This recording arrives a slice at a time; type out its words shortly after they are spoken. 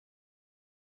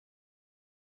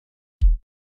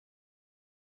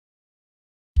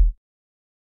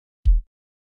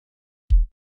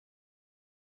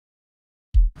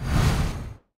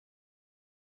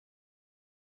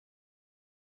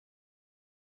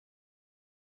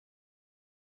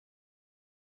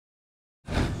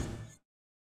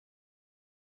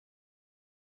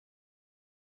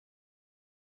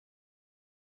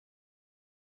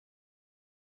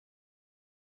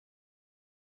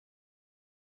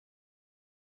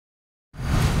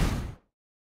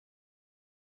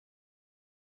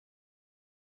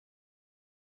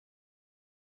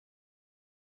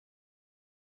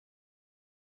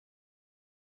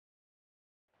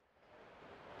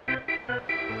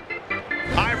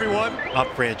Hi everyone, I'm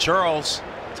Fran Charles.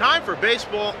 Time for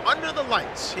baseball under the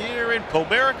lights here in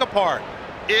Comerica Park.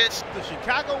 It's the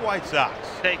Chicago White Sox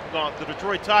taking on the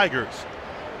Detroit Tigers.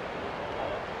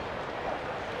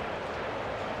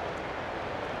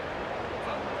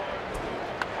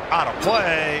 On a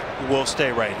play, we'll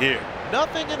stay right here.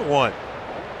 0-1.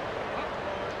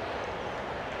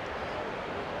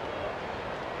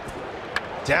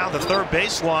 Down the third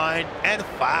baseline and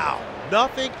foul.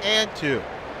 0-2.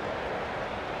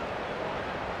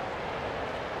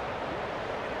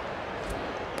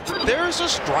 There's a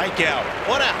strikeout.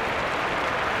 1 out.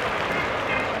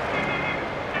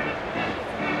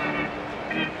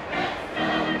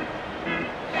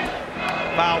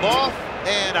 Fouled off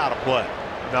and out of play.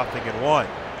 0-1.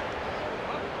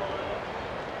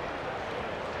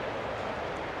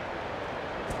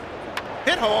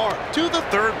 Hit hard to the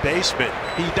third baseman.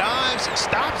 He dives,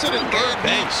 stops it at third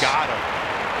base. Got him.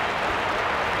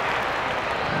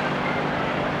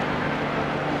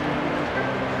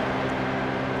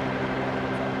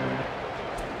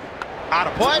 Out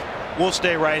of play. We'll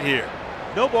stay right here.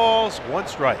 No balls, 1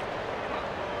 strike.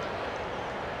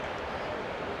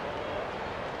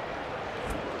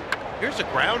 Here's a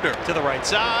grounder to the right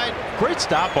side. Great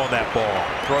stop on that ball.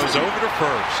 Throws over to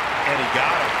first, and he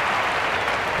got him.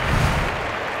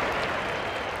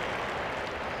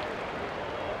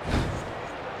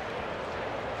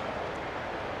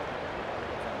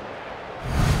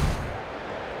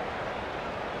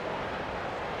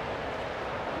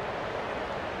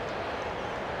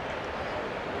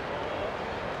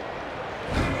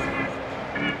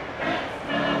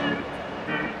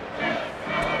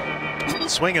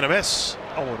 Swing and a miss.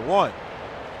 0-1.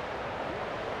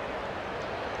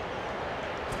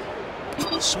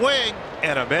 Swing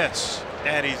and a miss.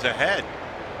 And he's ahead.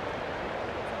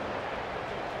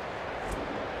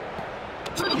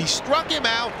 He struck him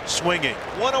out swinging.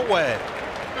 1 away.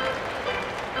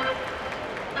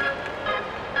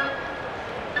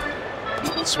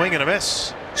 Swing and a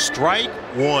miss. Strike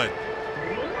 1.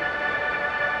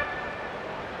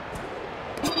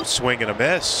 Swing and a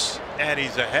miss. And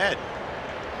he's ahead.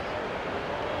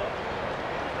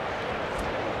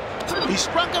 He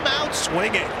struck him out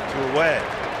swinging. 2 away.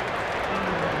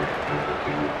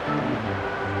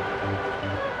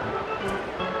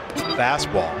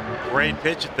 Fastball. Great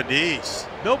pitch at the knees.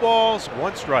 No balls,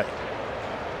 1 strike.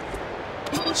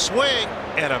 Swing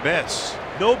and a miss.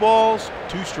 No balls,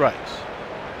 2 strikes.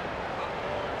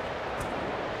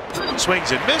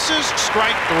 Swings and misses.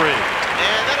 Strike 3.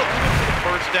 And that'll do it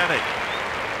for the first inning.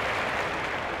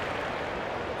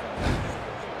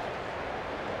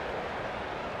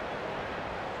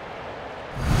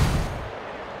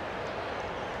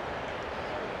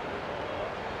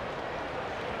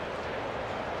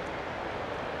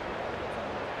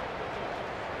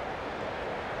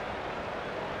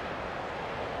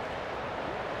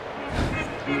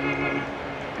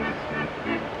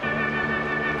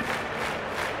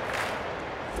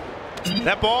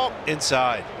 That ball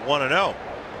inside. 1-0.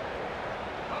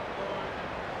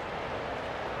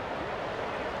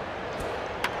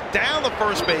 Down the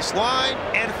first base line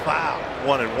and foul.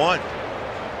 1-1.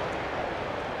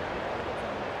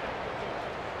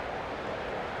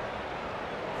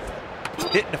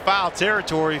 Hitting the foul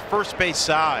territory, first base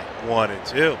side.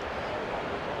 1-2.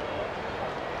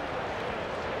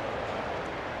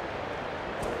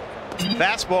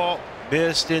 Fastball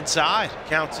missed inside.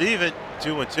 Counts even.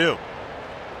 2-2.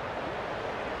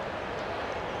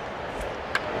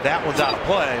 That one's out of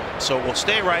play, so we'll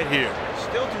stay right here.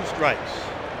 Still 2 strikes.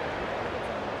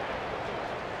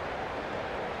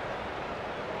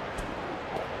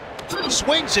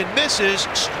 Swings and misses.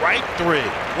 Strike 3.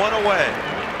 1 away.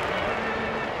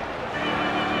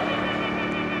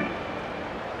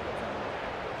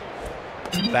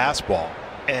 Fastball.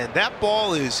 And that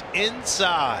ball is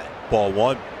inside. Ball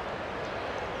 1.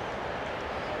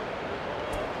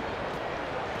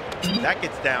 That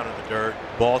gets down in the dirt.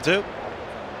 Ball 2.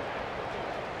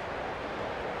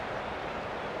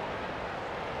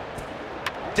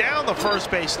 Down the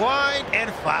first base line and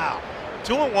foul.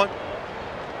 2-1.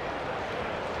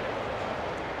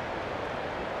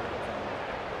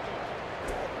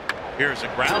 Here's a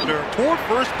grounder toward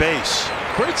first base.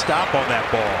 Great stop on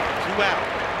that ball. 2 out.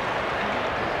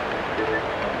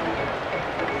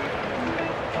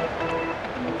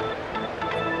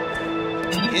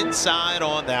 Inside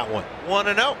on that one.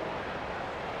 1-0.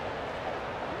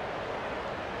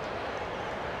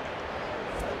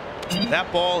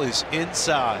 That ball is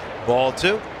inside. Ball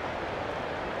 2.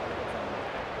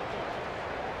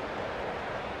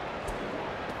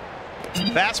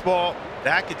 Fastball.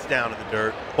 That gets down in the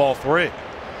dirt. Ball 3.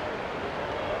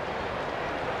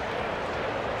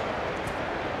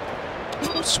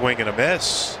 Swing and a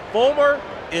miss. Fulmer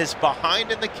is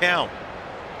behind in the count.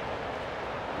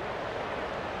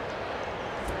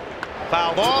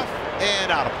 Fouled off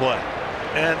and out of play.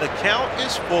 And the count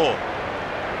is full.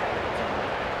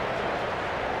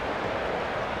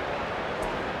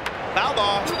 Fouled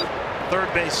off,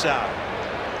 third base side.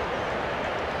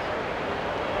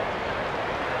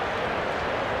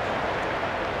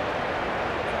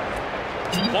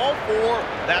 Ball 4,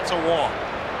 that's a walk.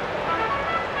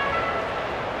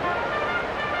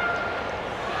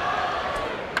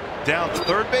 Down the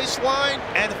third base line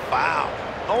and foul.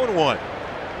 0-1.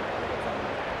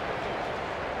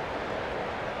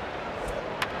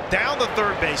 Down the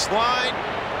third base line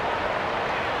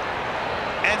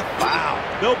and foul.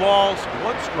 No balls,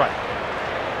 1 strike.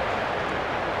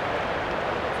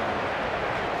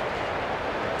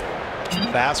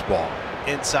 Fastball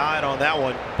inside on that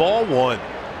one. Ball 1.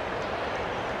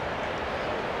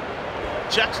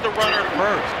 Checks the runner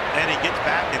first, and he gets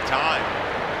back in time.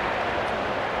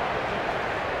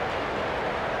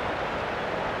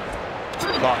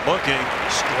 Caught looking,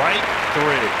 strike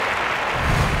 3.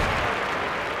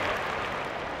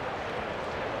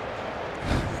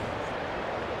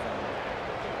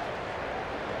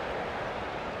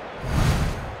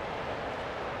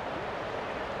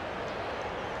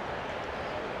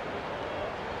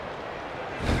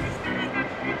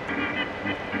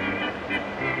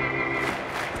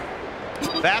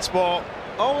 Fastball,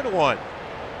 0-1.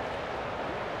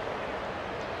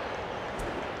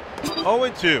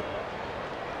 0-2.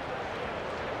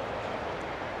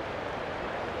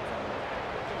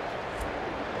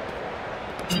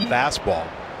 Fastball,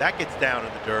 that gets down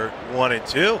in the dirt.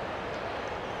 1-2.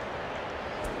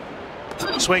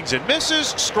 Swings and misses,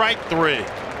 strike 3.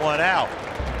 1 out.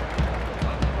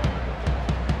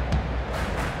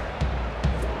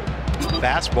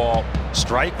 Fastball,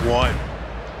 strike 1.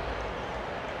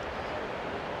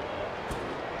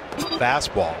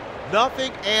 Fastball,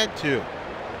 0-2.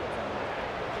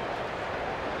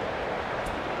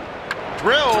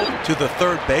 Drilled to the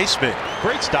third baseman.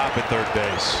 Great stop at third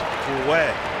base. 2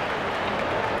 away.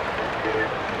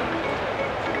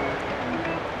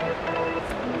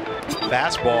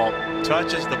 Fastball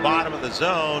touches the bottom of the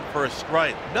zone for a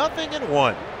strike.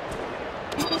 0-1.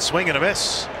 Swing and a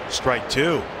miss. Strike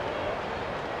 2.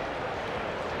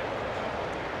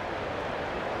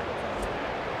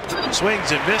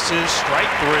 Swings and misses, strike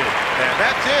 3. And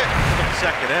that's it for the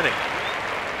second inning.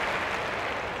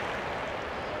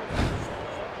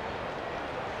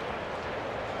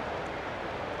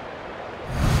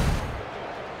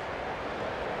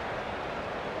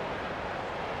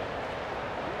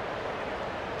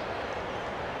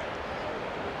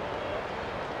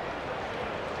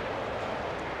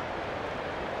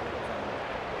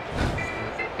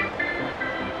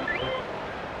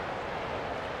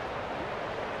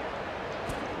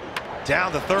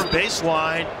 Down the third base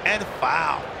line and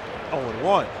foul.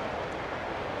 0-1.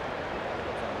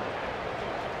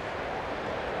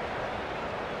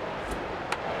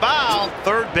 Foul,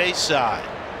 third base side.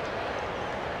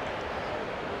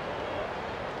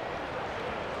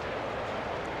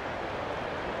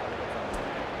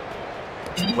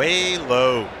 Way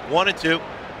low. 1-2.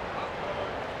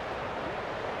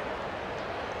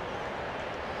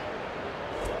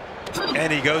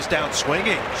 And he goes down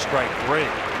swinging. Strike 3.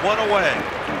 1 away.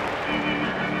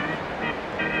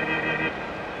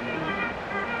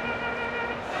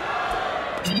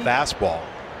 Fastball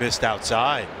missed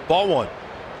outside. Ball 1.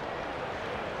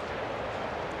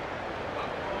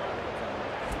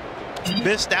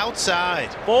 Missed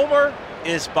outside. Fulmer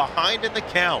is behind in the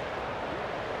count.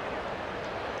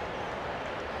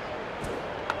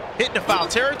 Hit into foul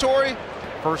territory.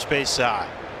 First base side.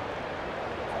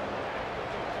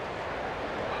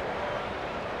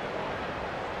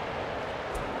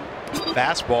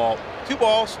 Fastball, 2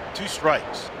 balls, 2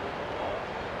 strikes.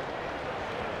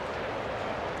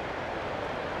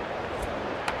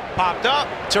 Popped up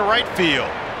to right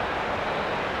field.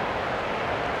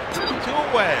 2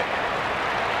 away.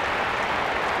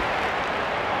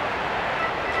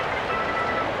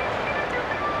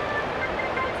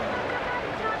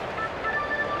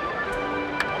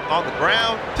 On the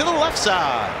ground to the left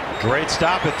side. Great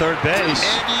stop at third base.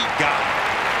 And he got it.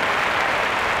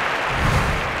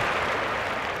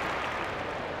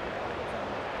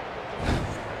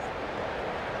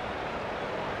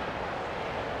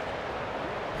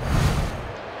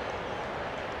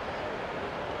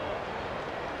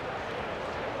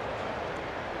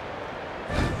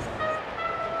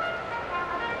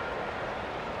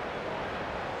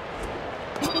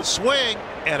 Swing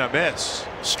and a miss.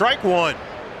 Strike 1.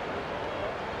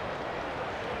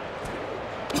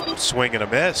 Swing and a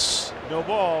miss. No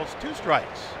balls, 2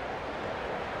 strikes.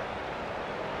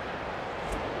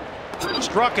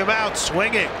 Struck him out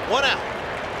swinging. 1 out.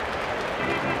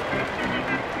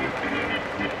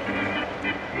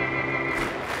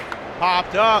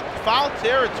 Popped up. Foul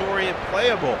territory and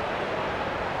playable.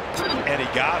 And he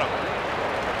got him.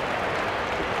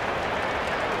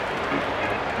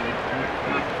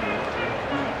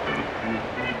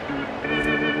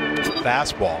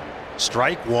 Fastball.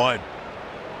 Strike 1.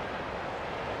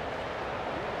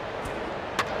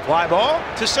 Fly ball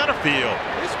to center field.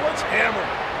 This one's hammered.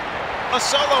 A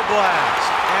solo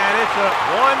blast. And it's a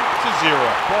 1-0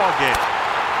 ball game.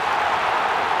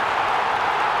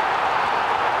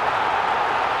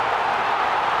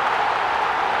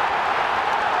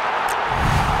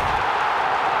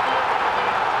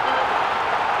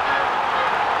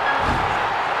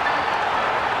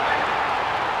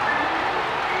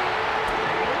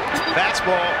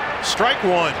 Fastball, strike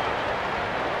 1.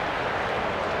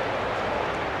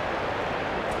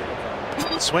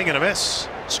 Swing and a miss.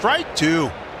 Strike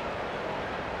 2.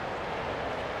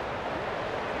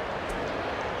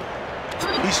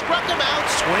 He struck him out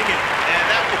swinging, and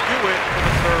that will do it for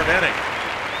the 3rd inning.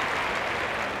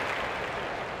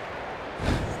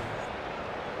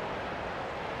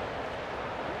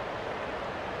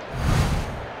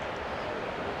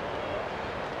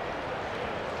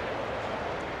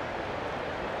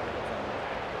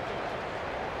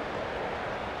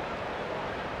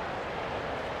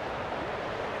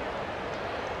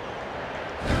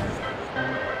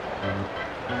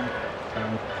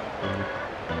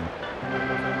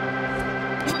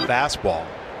 Fastball,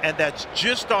 and that's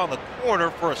just on the corner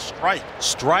for a strike.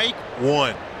 Strike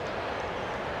 1.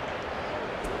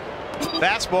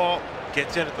 Fastball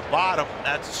gets in at the bottom.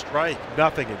 That's a strike.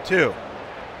 0-2.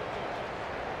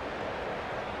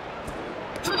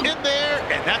 In there,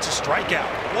 and that's a strikeout.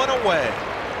 1 away.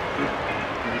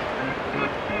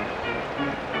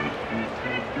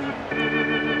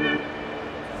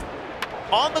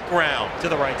 On the ground to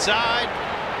the right side.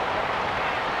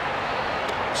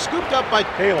 Scooped up by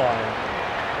Payline.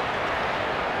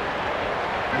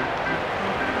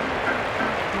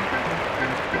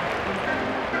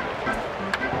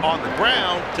 On the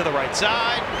ground to the right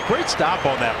side. Great stop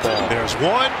on that ball. There's 1,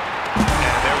 and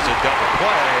there's a double play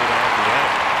to end the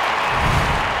inning.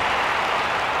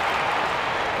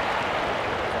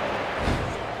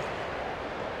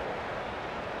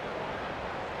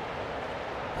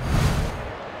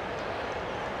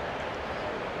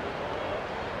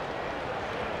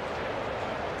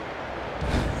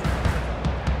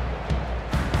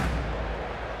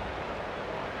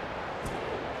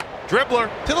 Dribbler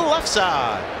to the left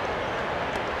side.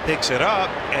 Picks it up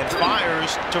and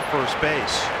fires to first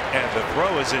base. And the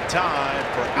throw is in time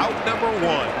for out number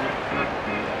 1.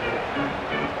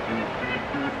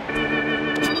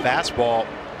 Fastball,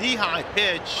 knee-high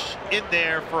pitch in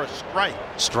there for a strike.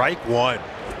 Strike 1.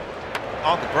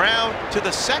 On the ground to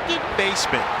the second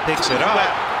baseman. Picks it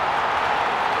up.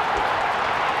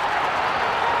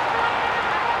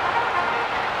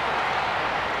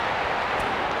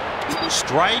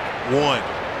 Strike 1.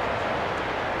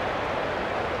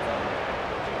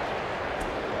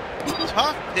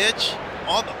 Tough pitch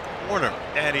on the corner,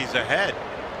 and he's ahead.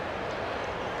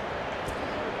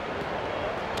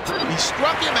 He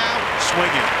struck him out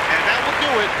swinging, and that will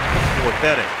do it for the 4th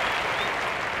inning.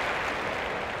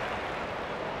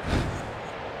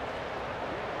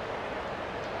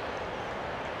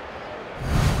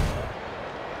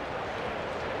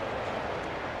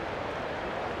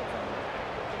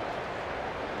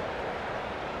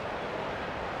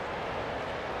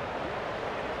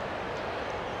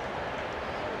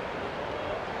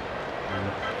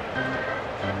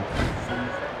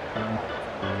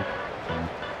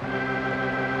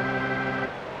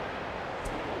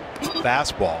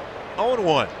 Fastball,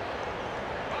 0-1.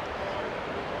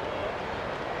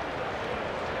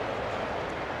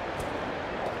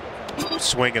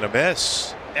 Swing and a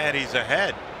miss, and he's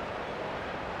ahead.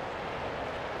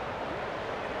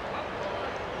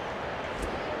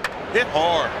 Hit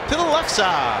hard to the left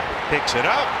side. Picks it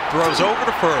up, throws over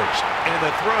to first, and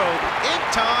the throw in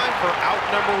time for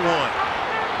out number 1.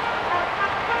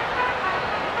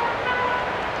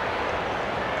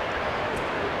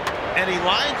 And he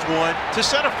lines 1 to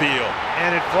center field.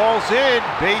 And it falls in,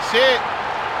 base hit.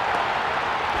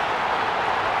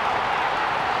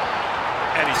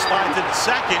 And he slides into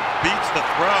second, beats the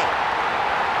throw.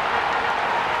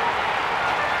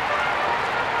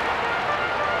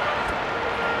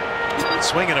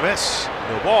 Swing and a miss.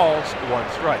 No balls,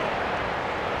 1 strike.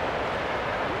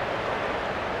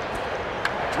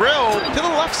 Drilled to the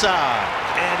left side.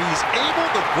 and he's able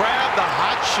to grab the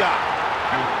hot shot.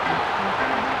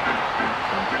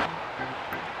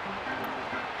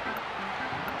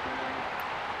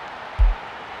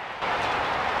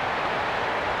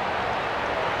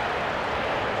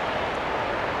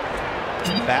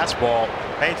 Fastball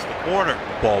paints the corner.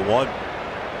 Ball one.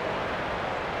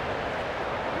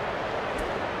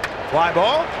 Fly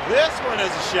ball. This one is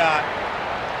a shot.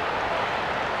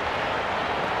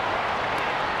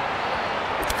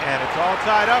 And it's all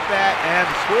tied up at, and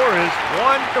the score is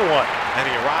 1-1. And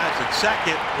he arrives at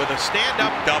second with a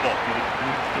stand-up double.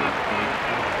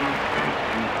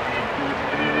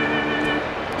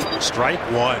 Strike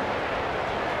one.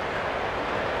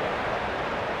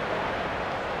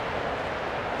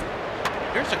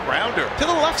 Here's a grounder to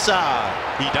the left side.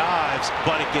 He dives,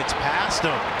 but it gets past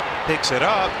him. Picks it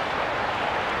up.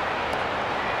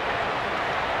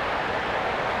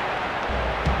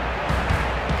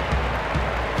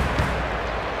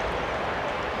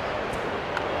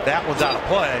 That one's out of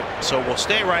play, so we'll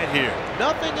stay right here.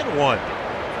 0-1.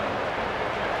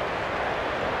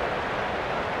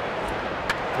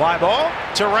 Fly ball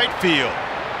to right field.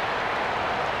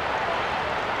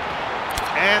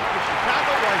 And the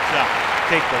Chicago White Sox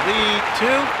take the lead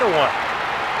 2-1.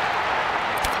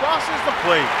 Crosses the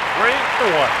plate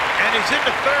 3-1. And he's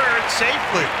into third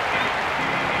safely.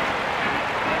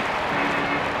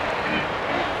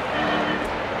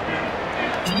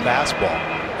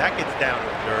 Fastball. That gets down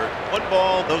to third. 1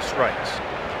 ball, no strikes.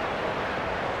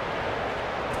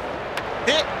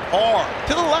 Hit hard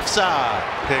to the left side.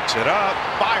 Picks it up,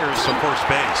 fires to first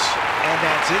base. And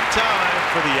that's in time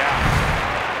for the out.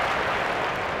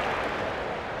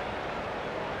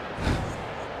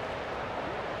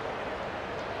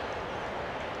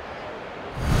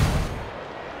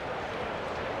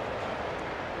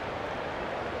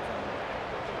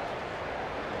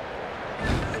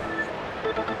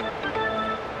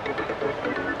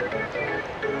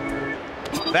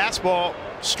 Fastball,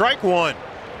 strike one.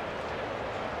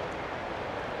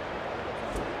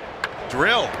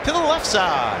 Drill to the left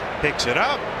side. Picks it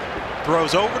up,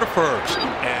 throws over to first,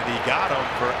 and he got him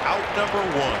for out number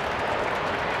one.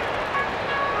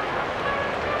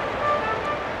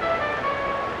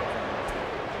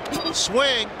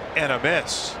 Swing and a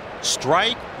miss.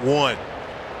 Strike one.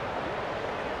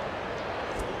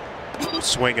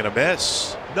 Swing and a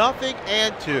miss.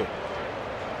 0-2.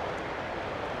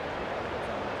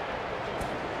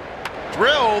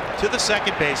 Drilled to the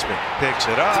second baseman. Picks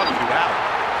it up, 2 out.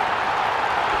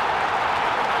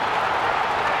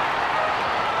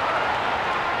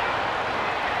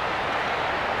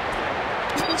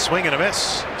 Swing and a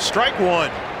miss. Strike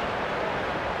one.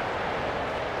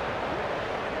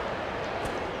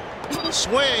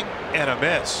 Swing and a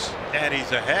miss. And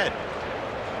he's ahead.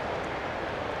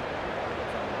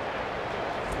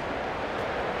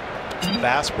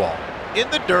 Fastball in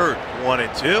the dirt.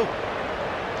 1-2.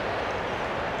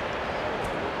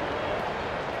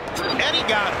 And he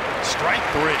got it. Strike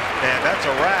three. And that's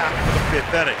a wrap for the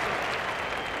 5th inning.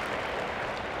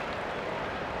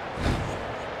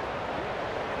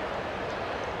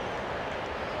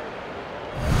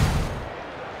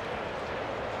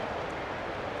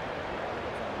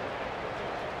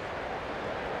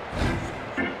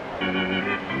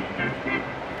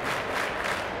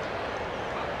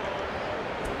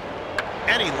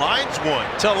 And he lines one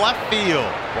to left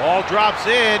field. Ball drops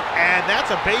in, and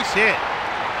that's a base hit.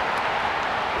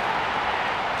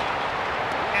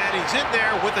 And he's in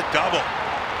there with a double.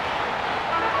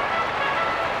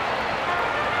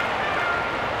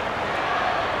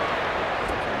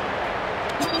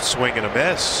 Swing and a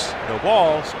miss. No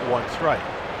balls, 1 strike.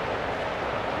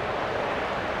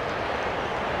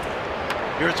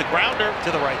 Here's a grounder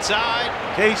to the right side.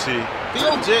 Casey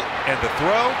fields it, and the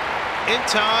throw in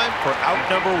time for out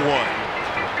number one.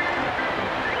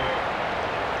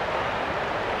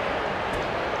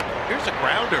 Here's a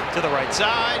grounder to the right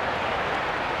side.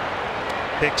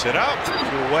 Picks it up, 2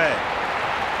 away.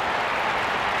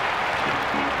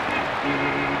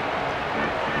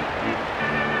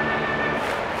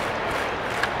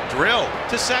 Drill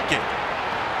to second.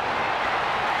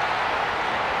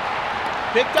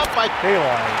 Picked up by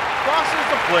Kaline. Crosses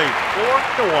the plate,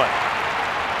 4-1.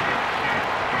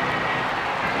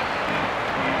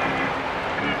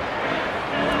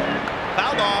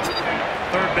 Fouled off,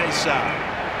 third base side.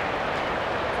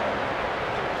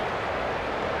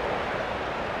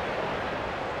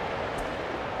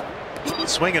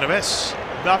 Swing and a miss.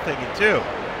 0-2.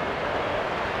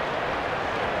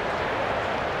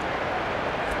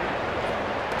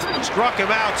 Struck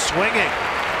him out swinging.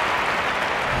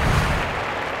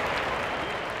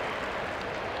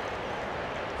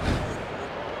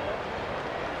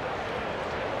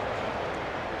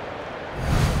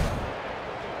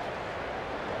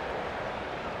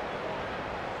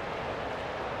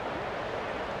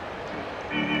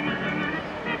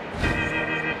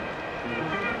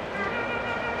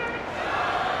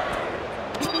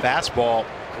 Fastball.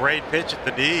 Great pitch at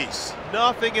the knees.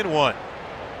 Nothing in one.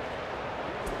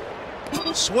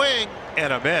 Swing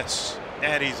and a miss.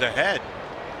 And he's ahead.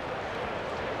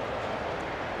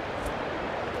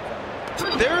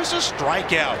 There's a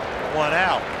strikeout. 1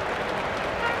 out.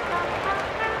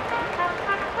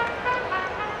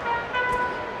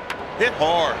 Hit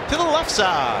hard to the left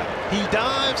side. He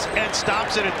dives and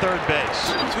stops it at third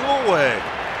base. 2 away.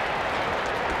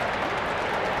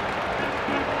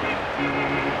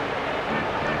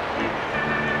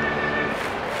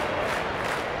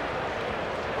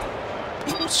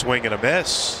 Swing and a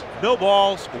miss. No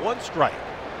balls, 1 strike.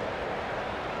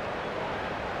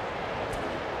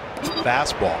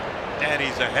 Fastball. And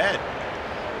he's ahead.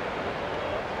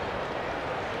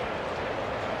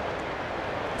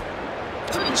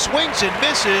 Swings and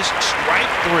misses. Strike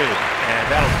 3.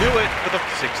 And that'll do it for the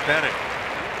 6th inning.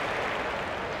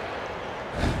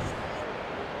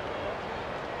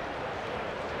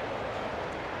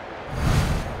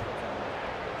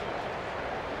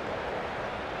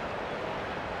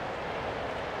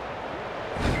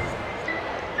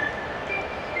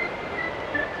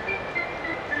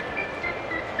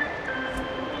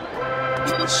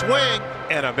 Swing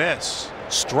and a miss.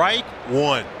 Strike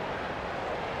 1.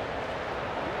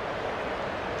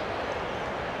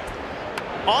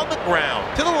 On the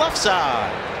ground to the left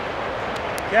side.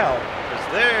 Cal is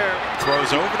there.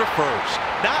 Throws over to first.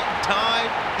 Not in time.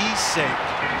 He's safe.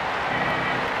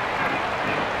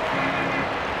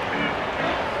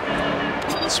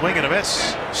 Swing and a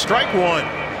miss. Strike 1.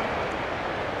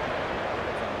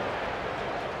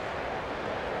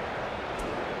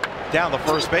 Down the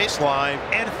first baseline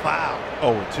and foul.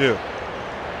 0-2.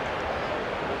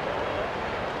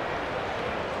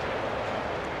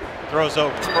 Throws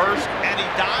over first and he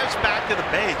dives back to the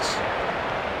base.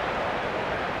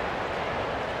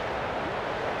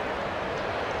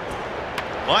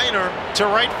 Liner to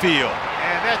right field.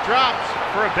 And that drops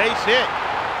for a base hit.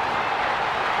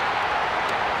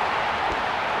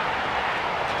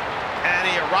 And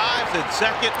he arrives at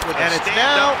second with a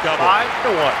stand-up double.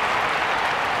 5-1.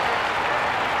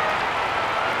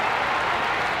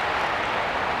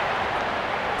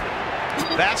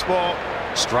 Fastball,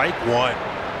 strike 1.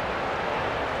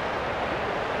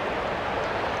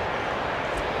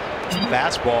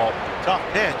 Fastball, tough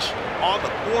pitch on the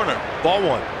corner. Ball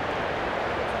 1.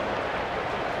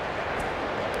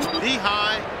 Knee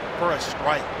high for a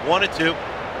strike. 1-2.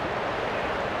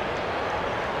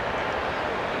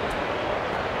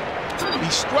 He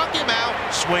struck him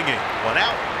out swinging. 1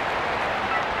 out.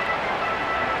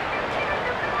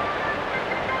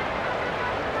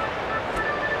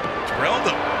 Drilled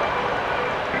him.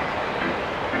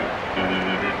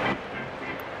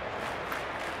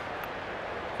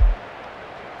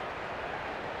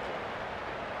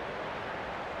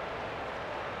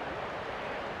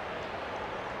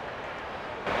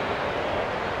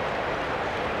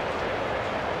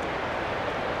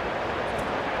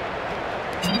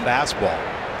 Fastball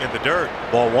in the dirt.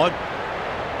 Ball 1.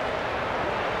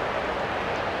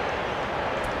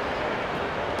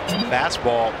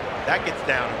 Fastball. That gets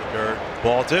down in the dirt.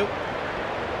 Ball 2.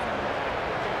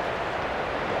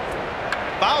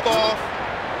 Fouled off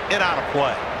and out of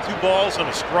play. 2 balls and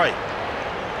a strike.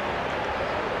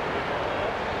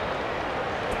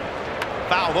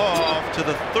 Fouled off to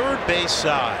the third base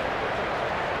side.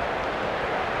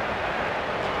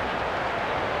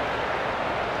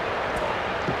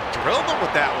 Drilled him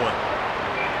with that one.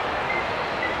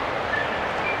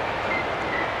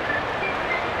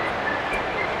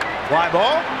 Fly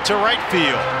ball to right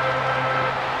field.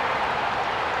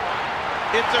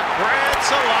 It's a grand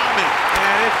salami,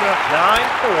 and it's a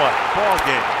 9-1 ball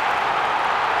game.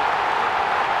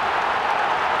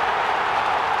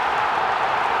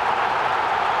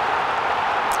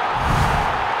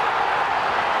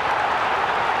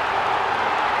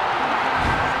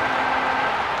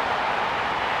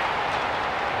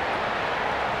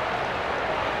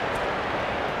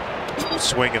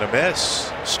 Swing and a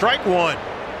miss. Strike 1.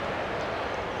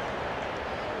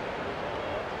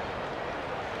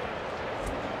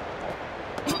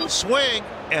 Swing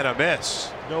and a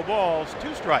miss. No balls,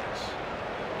 2 strikes.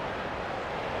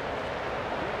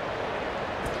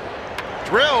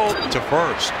 Drilled to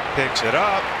first. Picks it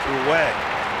up, 2 away.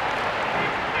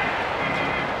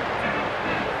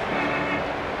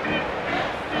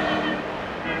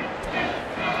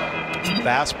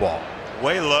 Fastball.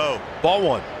 Way low. Ball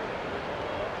 1.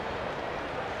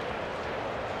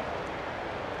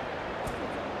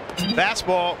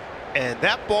 Fastball, and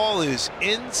that ball is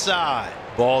inside.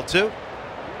 Ball 2.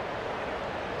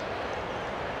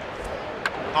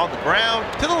 On the ground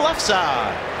to the left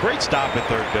side. Great stop at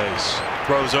third base.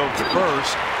 throws over to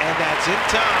first, and that's in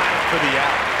time for the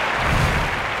out.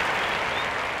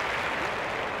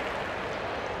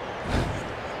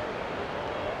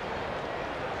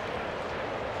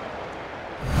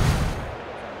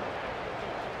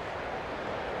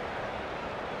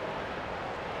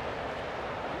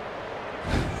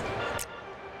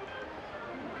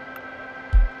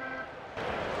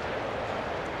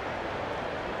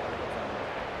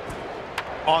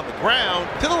 On the ground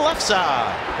to the left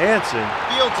side. Hansen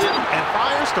fields it and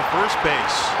fires to first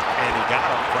base. And he got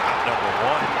him for out number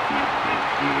one.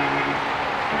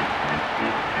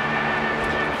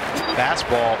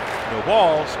 Fastball, no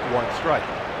balls, one strike.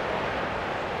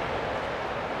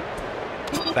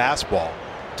 Fastball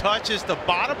touches the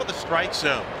bottom of the strike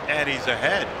zone, and he's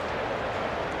ahead.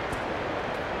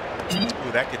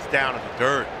 Ooh, that gets down in the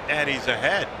dirt, and he's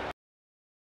ahead.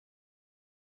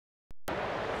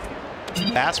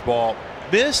 Fastball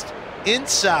missed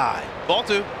inside. Ball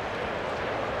two.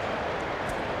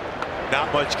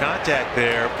 Not much contact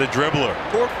there. The dribbler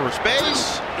toward first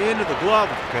base, into the glove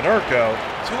of Canerco.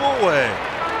 2 away.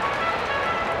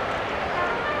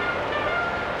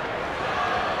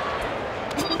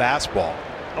 Fastball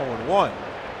 0-1.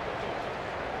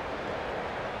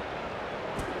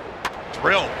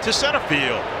 Drill to center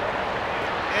field,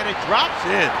 and it drops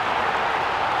in.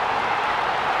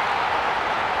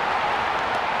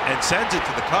 And sends it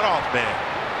to the cutoff man.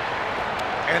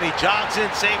 And he jogs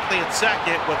in safely at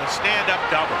second with a stand-up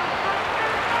double.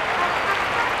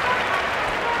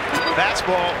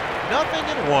 Fastball, nothing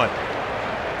in one.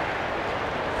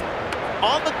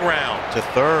 On the ground to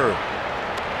third.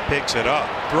 Picks it up,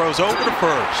 throws over to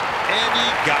first, and he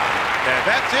got it. And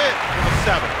that's it for the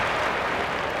 7th.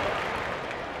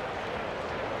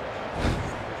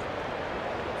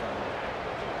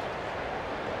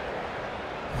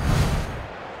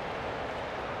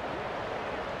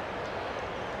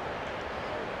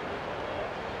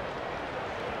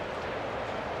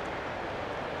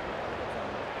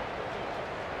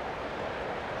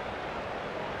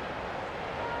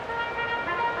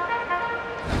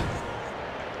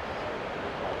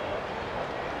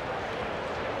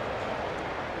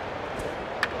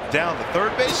 Down the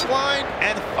third base line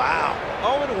and foul.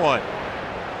 0-1.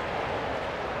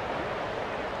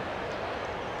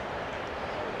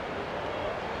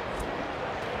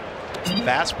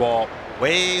 Fastball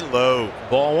way low.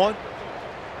 Ball one.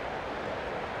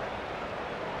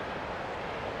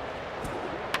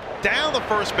 Down the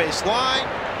first base line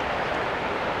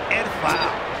and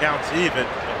foul. Counts even.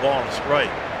 A ball and a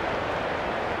strike.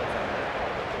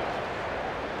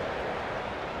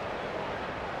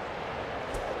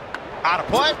 Out of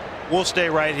play. We'll stay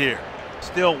right here.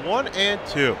 Still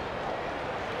 1-2.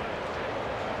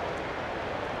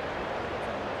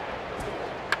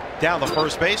 Down the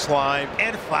first baseline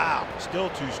and foul. Still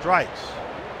 2 strikes.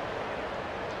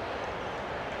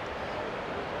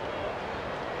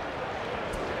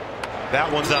 That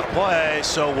one's out of play,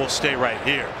 so we'll stay right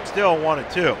here. Still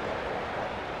 1-2.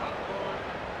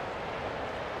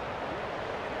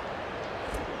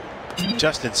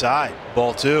 Just inside.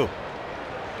 Ball 2.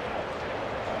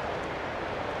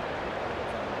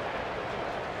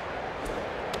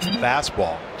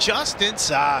 Fastball just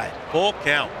inside. Full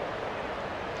count.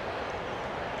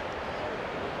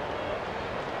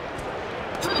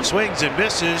 Swings and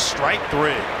misses. Strike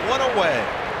 3. 1 away.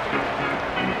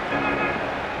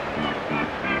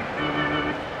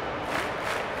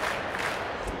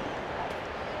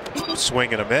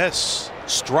 Swing and a miss.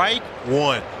 Strike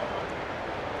 1.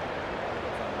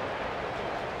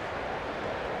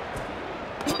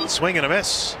 Swing and a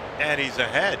miss. And he's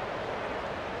ahead.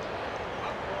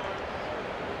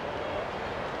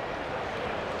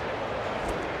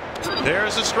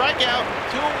 There's a strikeout.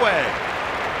 2 away.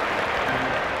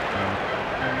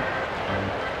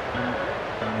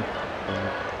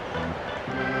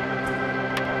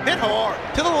 Hit hard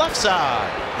to the left side.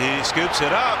 He scoops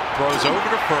it up, throws over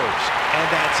to first,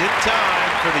 and that's in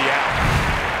time for the out.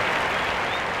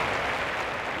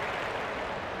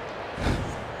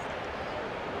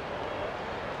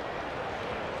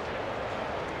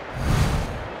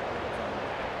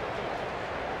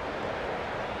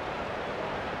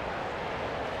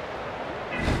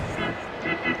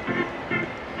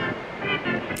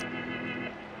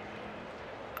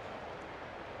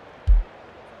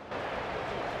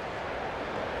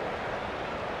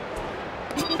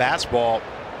 Fastball,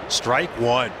 strike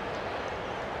 1.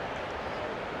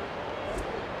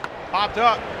 Popped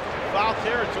up, foul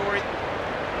territory.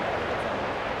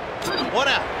 1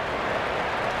 out.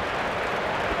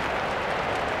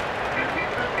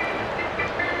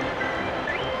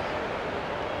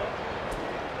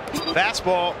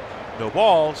 Fastball, No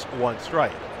balls, 1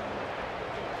 strike.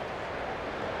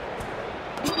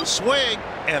 Swing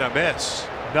and a miss.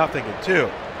 0-2.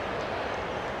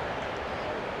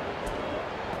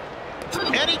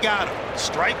 And he got him.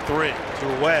 Strike 3. 2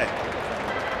 away.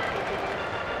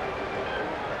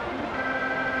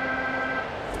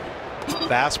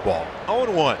 Fastball.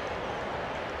 0-1.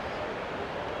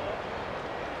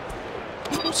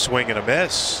 Swing and a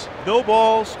miss. No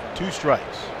balls, 2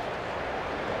 strikes.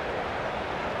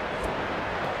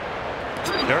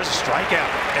 There's a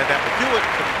strikeout, and that will do it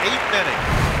for the 8th inning.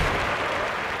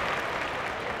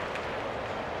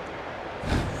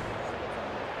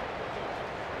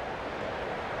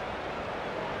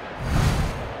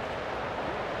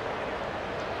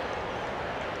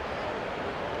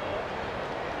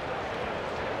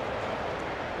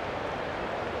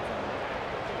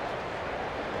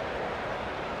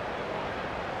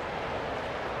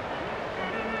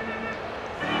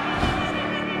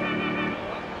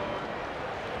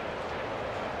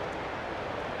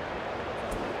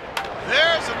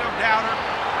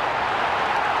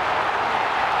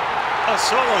 A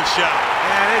solo shot,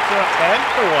 and it's a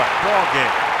 10-1 ball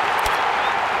game.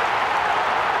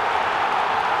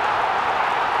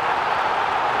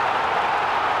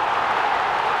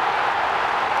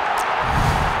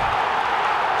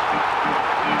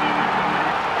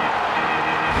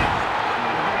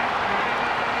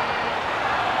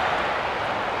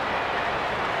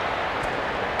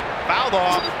 Fouled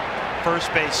off, first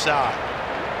base side.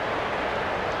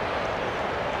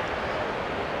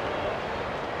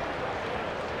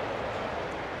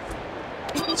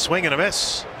 Swing and a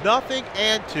miss.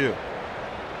 0-2.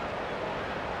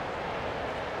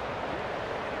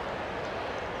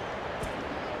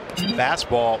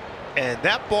 Fastball, and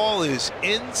that ball is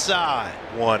inside.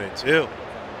 1-2.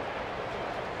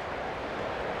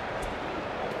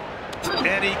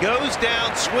 And he goes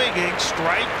down swinging.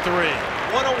 Strike 3.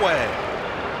 1 away.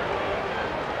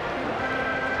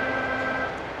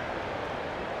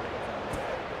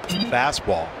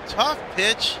 Fastball. Tough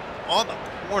pitch on the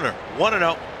corner.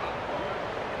 1-0.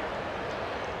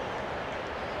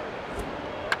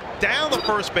 Down the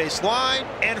first base line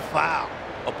and foul.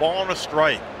 A ball and a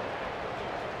strike.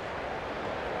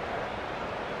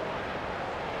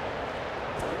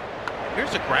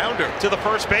 Here's a grounder to the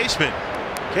first baseman.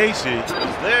 Casey is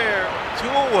there. 2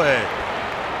 away.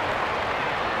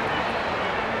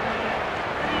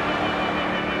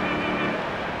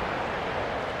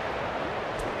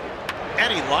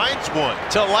 And he lines one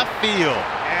to left field.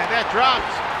 And that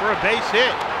drops for a base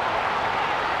hit.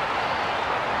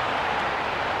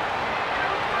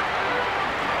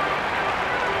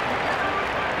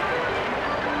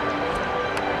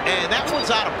 And that one's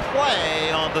out of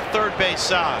play on the third base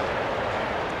side.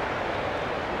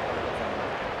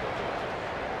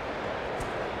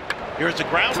 Here's a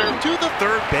grounder to the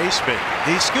third baseman.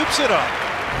 He scoops it up.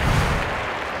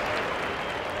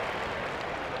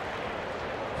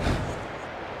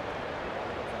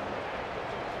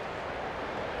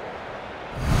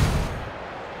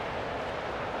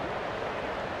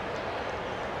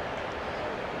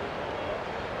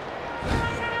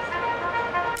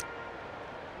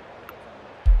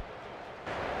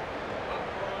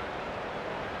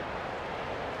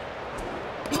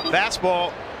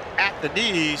 Fastball at the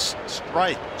knees,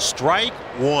 strike. Strike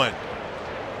 1.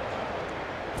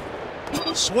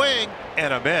 Swing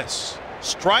and a miss.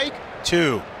 Strike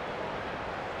 2.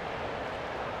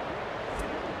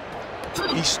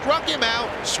 He struck him out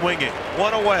swinging.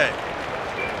 1 away.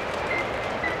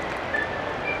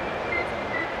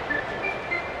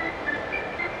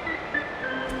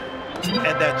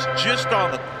 And that's just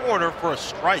on the corner for a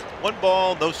strike. 1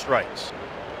 ball, no strikes.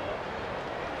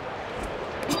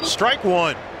 Strike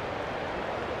 1.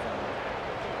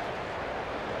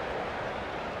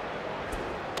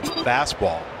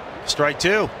 Fastball. Strike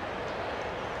 2.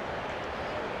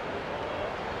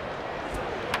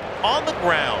 On the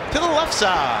ground to the left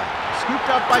side. Scooped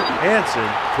up by Hansen.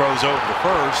 Throws over the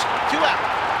first. 2 out.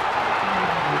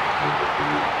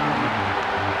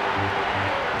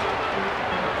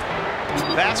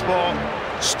 Fastball.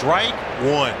 Strike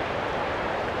 1.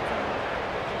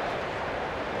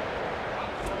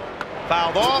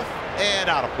 Fouled off and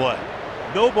out of play.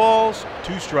 No balls,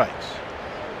 2 strikes.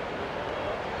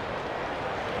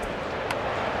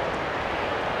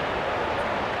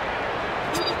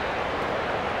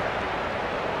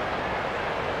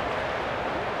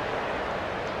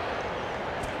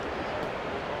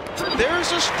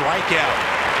 There's a strikeout.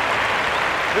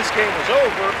 This game was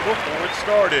over before it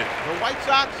started. The White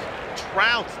Sox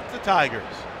trounced the Tigers.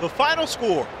 The final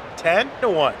score,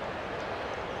 10-1.